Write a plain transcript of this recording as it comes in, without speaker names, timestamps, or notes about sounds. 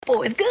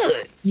Oh, it's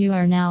good. You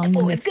are now in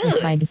the mix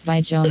with Vibes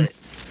by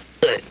Jones.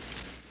 Good.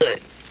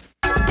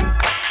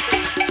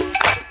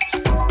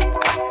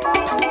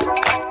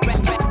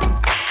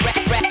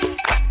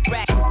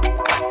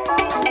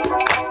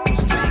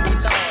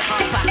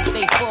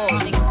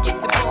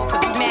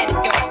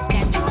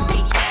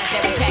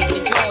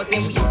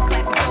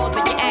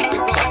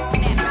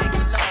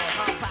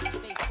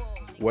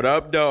 What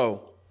up,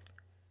 though?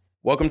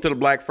 Welcome to the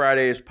Black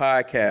Fridays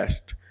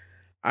podcast.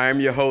 I am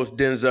your host,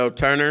 Denzell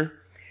Turner,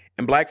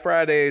 and Black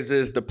Fridays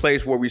is the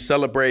place where we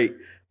celebrate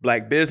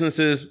Black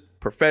businesses,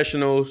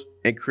 professionals,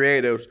 and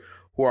creatives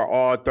who are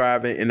all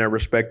thriving in their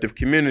respective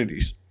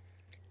communities.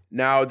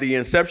 Now, the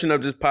inception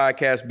of this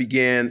podcast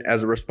began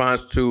as a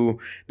response to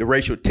the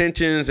racial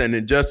tensions and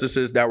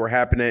injustices that were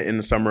happening in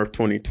the summer of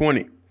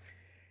 2020.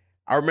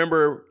 I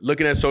remember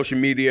looking at social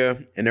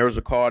media and there was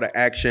a call to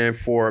action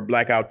for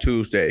Blackout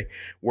Tuesday,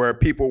 where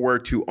people were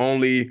to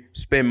only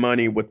spend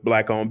money with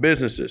Black-owned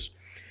businesses.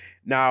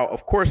 Now,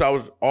 of course, I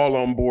was all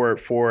on board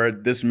for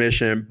this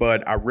mission,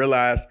 but I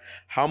realized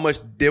how much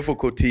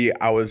difficulty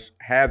I was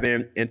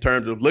having in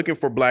terms of looking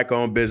for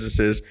Black-owned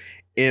businesses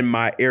in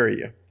my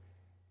area.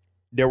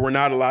 There were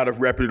not a lot of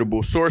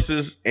reputable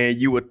sources, and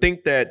you would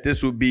think that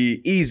this would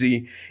be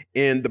easy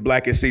in the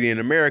blackest city in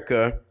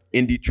America,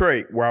 in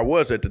Detroit, where I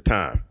was at the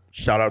time.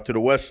 Shout out to the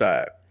West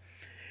Side.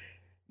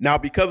 Now,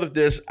 because of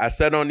this, I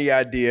set on the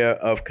idea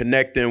of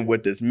connecting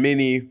with as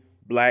many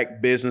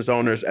Black business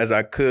owners as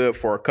I could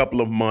for a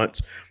couple of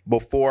months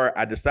before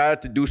I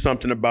decided to do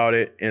something about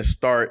it and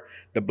start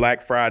the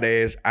Black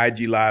Fridays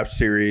IG Live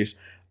series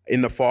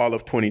in the fall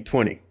of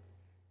 2020.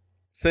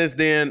 Since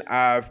then,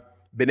 I've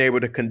been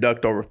able to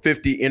conduct over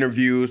 50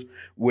 interviews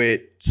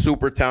with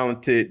super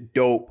talented,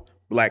 dope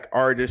Black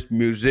artists,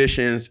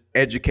 musicians,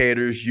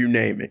 educators, you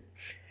name it.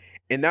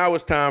 And now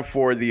it's time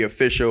for the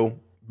official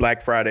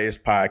Black Fridays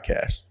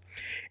podcast.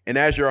 And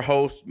as your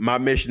host, my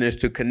mission is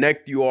to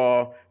connect you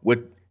all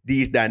with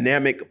these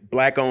dynamic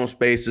Black-owned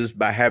spaces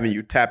by having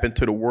you tap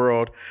into the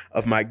world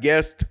of my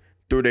guests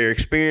through their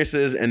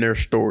experiences and their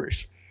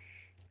stories.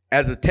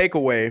 As a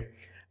takeaway,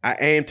 I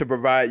aim to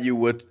provide you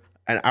with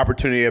an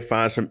opportunity to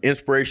find some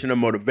inspiration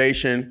and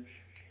motivation,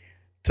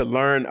 to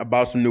learn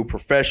about some new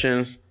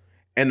professions,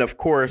 and of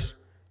course,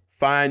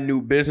 find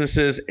new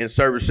businesses and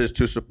services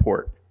to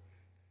support.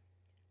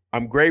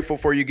 I'm grateful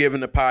for you giving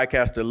the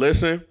podcast a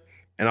listen,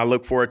 and I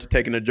look forward to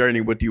taking the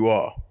journey with you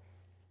all.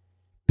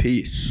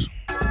 Peace.